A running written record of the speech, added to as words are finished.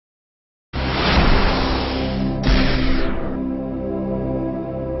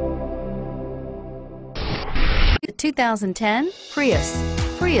2010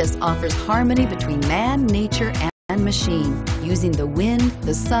 Prius. Prius offers harmony between man, nature, and machine. Using the wind,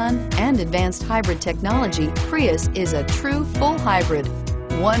 the sun, and advanced hybrid technology, Prius is a true full hybrid.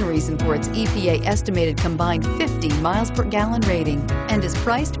 One reason for its EPA estimated combined 50 miles per gallon rating and is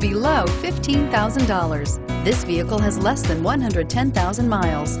priced below $15,000. This vehicle has less than 110,000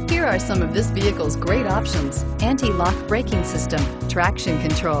 miles. Here are some of this vehicle's great options: anti-lock braking system, traction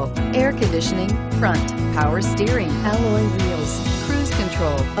control, air conditioning, front, power steering, alloy wheels, cruise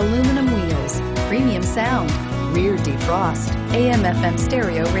control, aluminum wheels, premium sound, rear defrost, AM/FM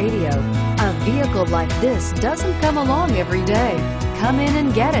stereo radio. A vehicle like this doesn't come along every day. Come in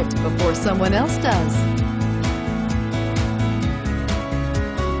and get it before someone else does.